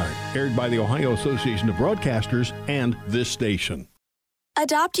National Guard, aired by the Ohio Association of Broadcasters and this station.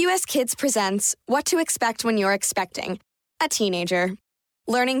 Adopt US Kids presents What to Expect When You're Expecting a Teenager.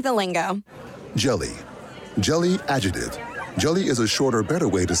 Learning the lingo. Jelly. Jelly adjective. Jelly is a shorter, better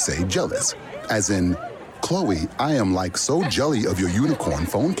way to say jealous. As in, Chloe, I am like so jelly of your unicorn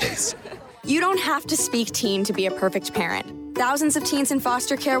phone case. You don't have to speak teen to be a perfect parent. Thousands of teens in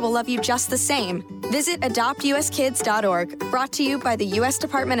foster care will love you just the same. Visit adoptuskids.org, brought to you by the U.S.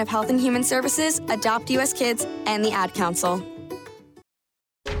 Department of Health and Human Services, Adopt U.S. Kids, and the Ad Council.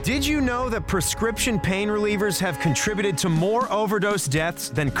 Did you know that prescription pain relievers have contributed to more overdose deaths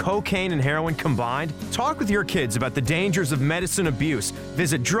than cocaine and heroin combined? Talk with your kids about the dangers of medicine abuse.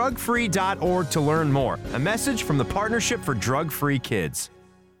 Visit drugfree.org to learn more. A message from the Partnership for Drug-Free Kids.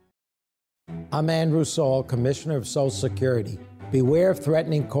 I'm Andrew Saul, Commissioner of Social Security. Beware of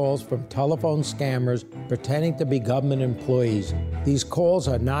threatening calls from telephone scammers pretending to be government employees. These calls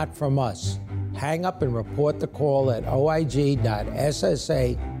are not from us. Hang up and report the call at oig.ssa.gov.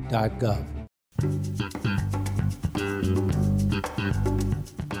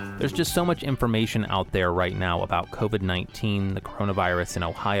 There's just so much information out there right now about COVID-19, the coronavirus in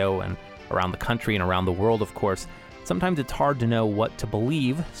Ohio and around the country and around the world, of course. Sometimes it's hard to know what to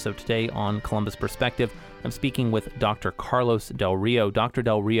believe, so today on Columbus Perspective, I'm speaking with Dr. Carlos Del Rio. Dr.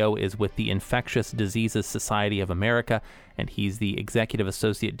 Del Rio is with the Infectious Diseases Society of America, and he's the Executive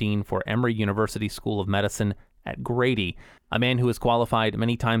Associate Dean for Emory University School of Medicine at Grady, a man who is qualified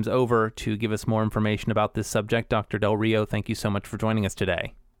many times over to give us more information about this subject. Dr. Del Rio, thank you so much for joining us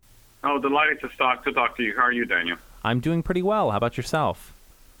today. Oh, delighted to talk to you. How are you, Daniel? I'm doing pretty well. How about yourself?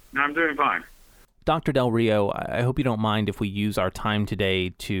 I'm doing fine. Dr. Del Rio, I hope you don't mind if we use our time today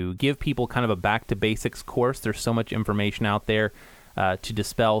to give people kind of a back-to-basics course. There's so much information out there to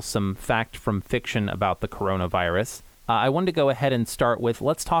dispel some fact from fiction about the coronavirus. I wanted to go ahead and start with,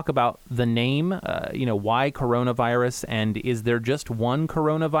 let's talk about the name, why coronavirus, and is there just one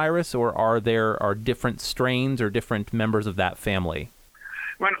coronavirus, or are there different strains or different members of that family?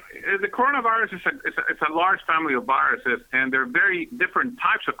 Well, the coronavirus it's a large family of viruses, and there are very different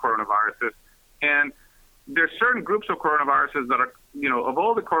types of coronaviruses. And there's certain groups of coronaviruses that are, of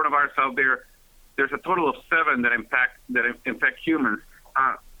all the coronaviruses out there, there's a total of 7 that infect humans.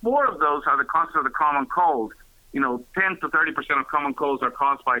 4 of those are the causes of the common cold. 10 to 30% of common colds are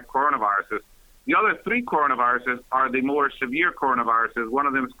caused by coronaviruses. The other 3 coronaviruses are the more severe coronaviruses. One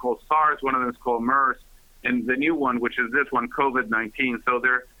of them is called SARS, one of them is called MERS, and the new one, which is this one, COVID-19. So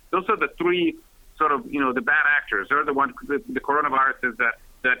those are the 3 sort of, the bad actors. They're the ones, the coronaviruses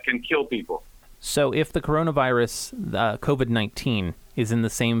that can kill people. So if the coronavirus, COVID-19, is in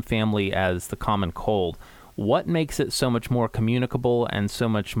the same family as the common cold, what makes it so much more communicable and so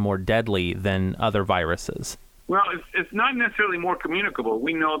much more deadly than other viruses? Well, it's not necessarily more communicable.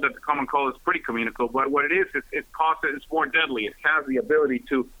 We know that the common cold is pretty communicable, but what it is, it's more deadly. It has the ability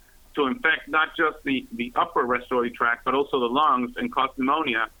to infect not just the upper respiratory tract, but also the lungs and cause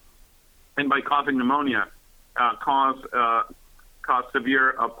pneumonia. And by causing pneumonia, cause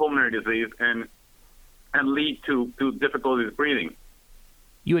severe pulmonary disease and lead to difficulties breathing.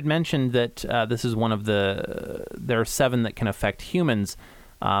 You had mentioned that this is one of there are 7 that can affect humans.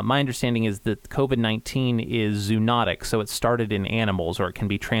 My understanding is that COVID-19 is zoonotic, so it started in animals, or it can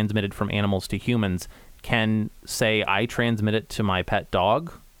be transmitted from animals to humans. Can, say, I transmit it to my pet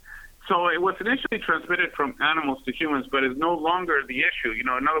dog? So it was initially transmitted from animals to humans, but is no longer the issue. In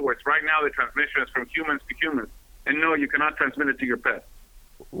other words, right now the transmission is from humans to humans. And no, you cannot transmit it to your pet.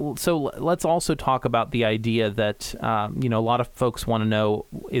 So let's also talk about the idea that, a lot of folks want to know,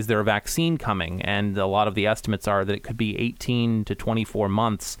 is there a vaccine coming? And a lot of the estimates are that it could be 18 to 24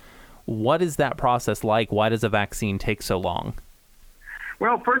 months. What is that process like? Why does a vaccine take so long?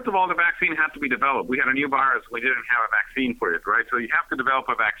 Well, first of all, the vaccine has to be developed. We had a new virus. We didn't have a vaccine for it, right? So you have to develop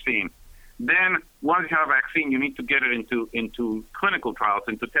a vaccine. Then once you have a vaccine, you need to get it into clinical trials,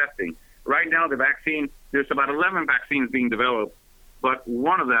 into testing. Right now, the vaccine, there's about 11 vaccines being developed, but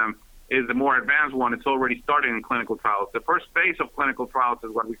one of them is the more advanced one. It's already started in clinical trials. The first phase of clinical trials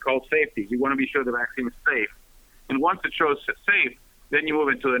is what we call safety. You want to be sure the vaccine is safe. And once it shows safe, then you move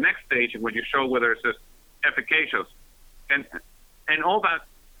into the next stage in which you show whether it's efficacious. And all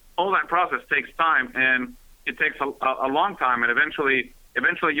that process takes time, and it takes a long time, and eventually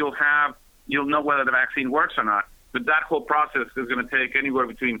you'll know whether the vaccine works or not. But that whole process is going to take anywhere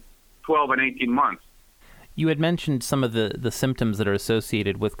between 12 and 18 months. You had mentioned some of the symptoms that are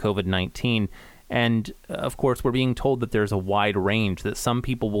associated with COVID-19, and of course we're being told that there's a wide range, that some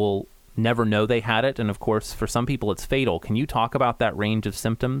people will never know they had it, and of course for some people it's fatal. Can you talk about that range of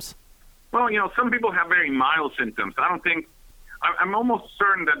symptoms? Well, some people have very mild symptoms. I'm almost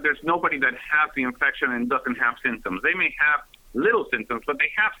certain that there's nobody that has the infection and doesn't have symptoms. They may have little symptoms, but they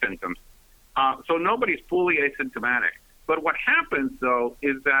have symptoms. So nobody's fully asymptomatic. But what happens, though,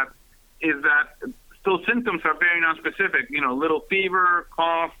 is that those symptoms are very nonspecific. Little fever,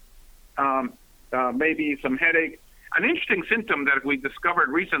 cough, maybe some headache. An interesting symptom that we discovered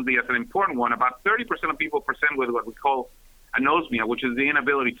recently as an important one, about 30% of people present with what we call anosmia, which is the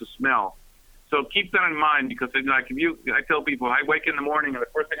inability to smell. So keep that in mind, because I tell people, I wake in the morning and the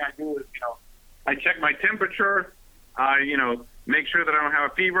first thing I do is, I check my temperature, make sure that I don't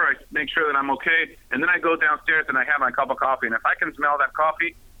have a fever, I make sure that I'm okay, and then I go downstairs and I have my cup of coffee. And if I can smell that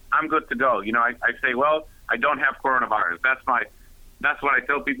coffee, I'm good to go. I say, well, I don't have coronavirus. That's what I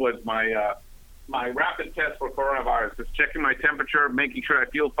tell people is my rapid test for coronavirus is checking my temperature, making sure I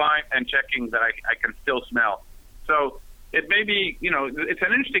feel fine, and checking that I can still smell. So it may be, it's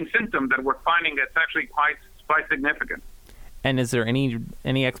an interesting symptom that we're finding that's actually quite significant. And is there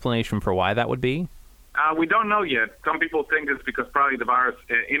any explanation for why that would be? We don't know yet. Some people think it's because probably the virus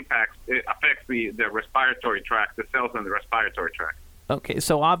affects the respiratory tract, the cells in the respiratory tract. Okay,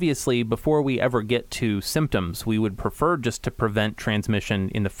 so obviously before we ever get to symptoms, we would prefer just to prevent transmission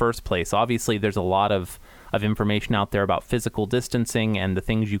in the first place. Obviously, there's a lot of information out there about physical distancing and the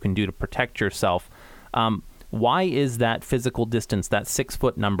things you can do to protect yourself. Why is that physical distance, that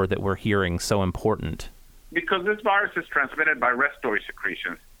 6-foot number that we're hearing, so important? Because this virus is transmitted by respiratory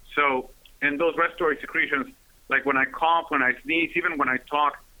secretions. So in those respiratory secretions, like when I cough, when I sneeze, even when I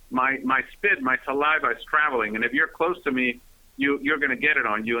talk, my spit, my saliva is traveling. And if you're close to me, you're going to get it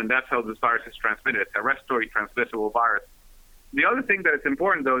on you, and that's how this virus is transmitted. It's a respiratory transmissible virus. The other thing that is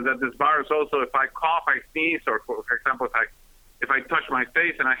important, though, is that this virus also, if I cough, I sneeze, or for example, if I touch my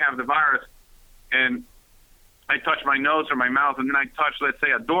face and I have the virus, and I touch my nose or my mouth, and then I touch, let's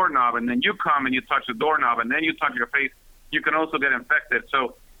say, a doorknob, and then you come and you touch the doorknob, and then you touch your face, you can also get infected.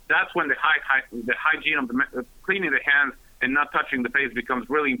 So that's when the hygiene of cleaning the hands and not touching the face becomes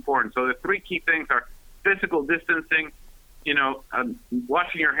really important. So the 3 key things are physical distancing,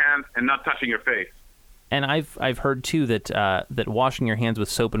 washing your hands, and not touching your face. And I've heard too that washing your hands with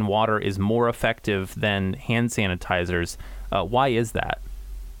soap and water is more effective than hand sanitizers. Why is that?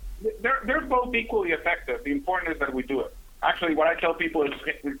 They're both equally effective. The important is that we do it. Actually, what I tell people is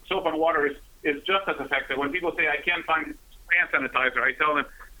soap and water is just as effective. When people say, I can't find hand sanitizer, I tell them,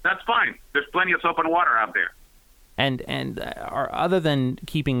 that's fine. There's plenty of soap and water out there. And other than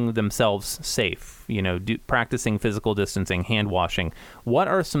keeping themselves safe, practicing physical distancing, hand washing, what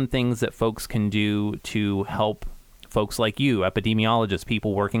are some things that folks can do to help folks like you, epidemiologists,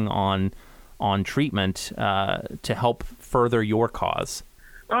 people working on treatment, to help further your cause?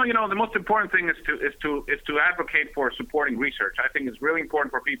 Well, the most important thing is to advocate for supporting research. I think it's really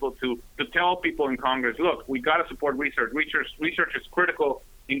important for people to tell people in Congress, look, we got to support research. Research is critical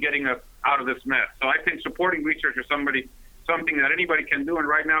in getting us out of this mess. So I think supporting research is something that anybody can do. And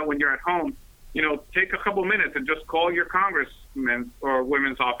right now, when you're at home, take a couple minutes and just call your congressman or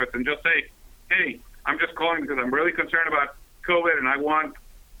women's office and just say, hey, I'm just calling because I'm really concerned about COVID and I want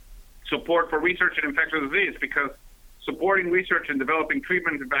support for research in infectious disease, because supporting research and developing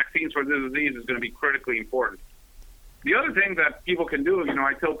treatments and vaccines for this disease is going to be critically important. The other thing that people can do,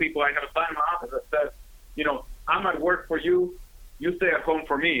 I tell people, I have a sign in my office that says, I'm at work for you, you stay at home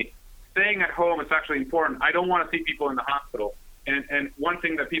for me. Staying at home is actually important. I don't want to see people in the hospital. And one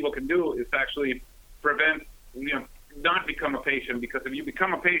thing that people can do is actually prevent, not become a patient, because if you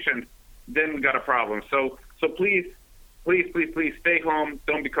become a patient, then we got a problem. So please stay home.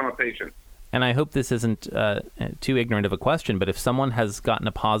 Don't become a patient. And I hope this isn't too ignorant of a question, but if someone has gotten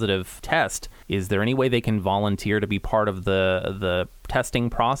a positive test, is there any way they can volunteer to be part of the testing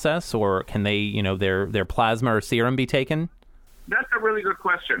process, or can they, their plasma or serum be taken? That's a really good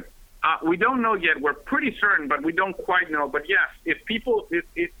question. We don't know yet. We're pretty certain, but we don't quite know. But yes,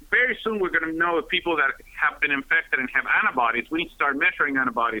 very soon we're going to know if people that have been infected and have antibodies, we need to start measuring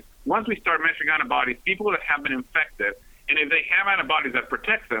antibodies. Once we start measuring antibodies, people that have been infected, and if they have antibodies that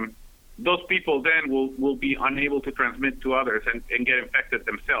protect them, those people then will be unable to transmit to others and get infected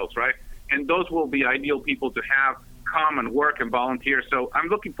themselves, right? And those will be ideal people to have come and work and volunteer. So I'm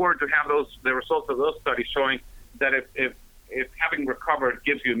looking forward to have the results of those studies showing that if having recovered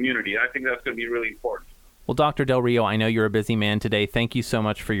gives you immunity. I think that's going to be really important. Well, Dr. Del Rio, I know you're a busy man today. Thank you so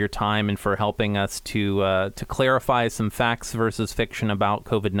much for your time and for helping us to clarify some facts versus fiction about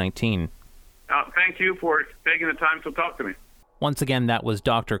COVID-19. Thank you for taking the time to talk to me. Once again, that was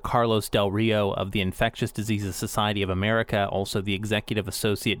Dr. Carlos Del Rio of the Infectious Diseases Society of America, also the Executive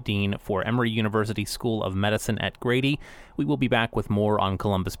Associate Dean for Emory University School of Medicine at Grady. We will be back with more on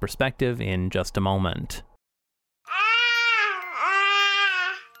Columbus Perspective in just a moment.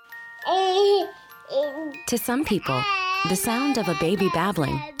 To some people, the sound of a baby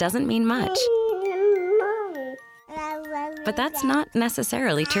babbling doesn't mean much. But that's not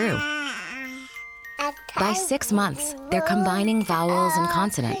necessarily true. By 6 months, they're combining vowels and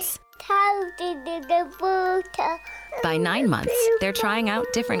consonants. By 9 months, they're trying out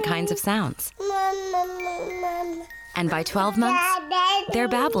different kinds of sounds. And by 12 months, their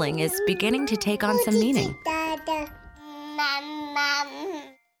babbling is beginning to take on some meaning.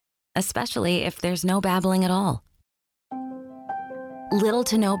 Especially if there's no babbling at all. Little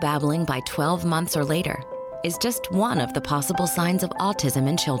to no babbling by 12 months or later is just one of the possible signs of autism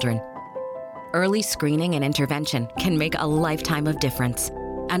in children. Early screening and intervention can make a lifetime of difference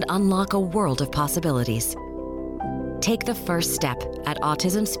and unlock a world of possibilities. Take the first step at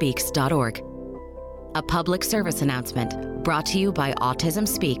autismspeaks.org. A public service announcement brought to you by Autism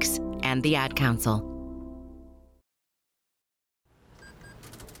Speaks and the Ad Council.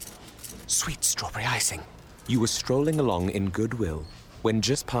 Sweet strawberry icing. You were strolling along in goodwill when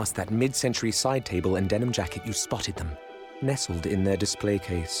just past that mid-century side table and denim jacket you spotted them, nestled in their display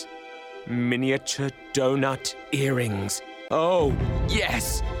case. Miniature donut earrings. Oh,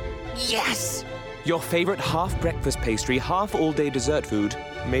 yes! Yes! Your favorite half-breakfast pastry, half-all-day dessert food,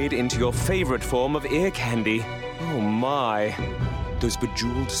 made into your favorite form of ear candy. Oh, my. Those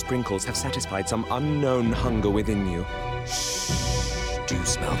bejeweled sprinkles have satisfied some unknown hunger within you. Shh, do you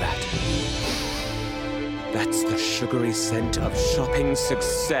smell that? That's the sugary scent of shopping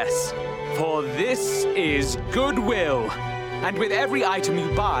success. For this is Goodwill. And with every item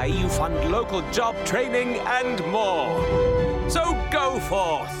you buy, you fund local job training and more. So go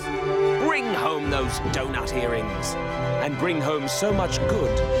forth. Bring home those donut earrings. And bring home so much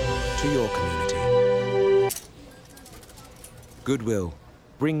good to your community. Goodwill.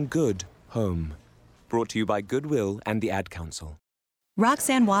 Bring good home. Brought to you by Goodwill and the Ad Council.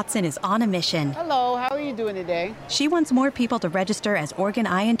 Roxanne Watson is on a mission. Hello, how are you doing today? She wants more people to register as organ,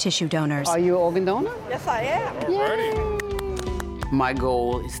 eye, and tissue donors. Are you an organ donor? Yes, I am. Yay. My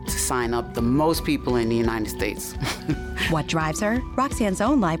goal is to sign up the most people in the United States. What drives her? Roxanne's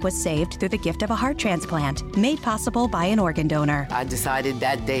own life was saved through the gift of a heart transplant, made possible by an organ donor. I decided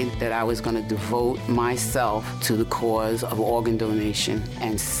that day that I was going to devote myself to the cause of organ donation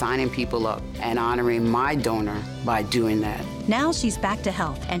and signing people up and honoring my donor by doing that. Now she's back to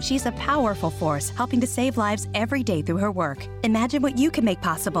health, and she's a powerful force helping to save lives every day through her work. Imagine what you can make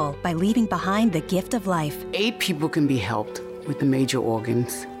possible by leaving behind the gift of life. 8 people can be helped with the major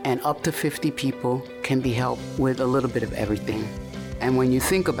organs, and up to 50 people can be helped with a little bit of everything. And when you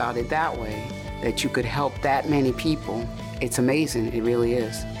think about it that way, that you could help that many people, It's amazing. It really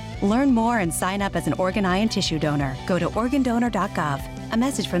is. Learn more and sign up as an organ, eye, and tissue donor. Go to organdonor.gov. A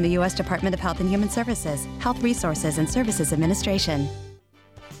message from the U.S. Department of Health and Human Services, Health Resources and Services Administration.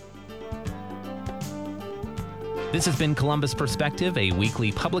 This has been Columbus Perspective, a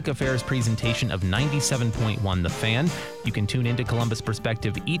weekly public affairs presentation of 97.1 The Fan. You can tune into Columbus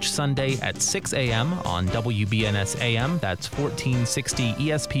Perspective each Sunday at 6 a.m. on WBNS AM, that's 1460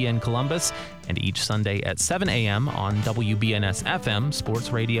 ESPN Columbus, and each Sunday at 7 a.m. on WBNS FM,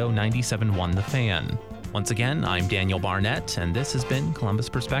 Sports Radio 97.1 The Fan. Once again, I'm Daniel Barnett, and this has been Columbus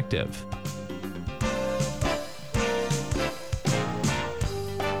Perspective.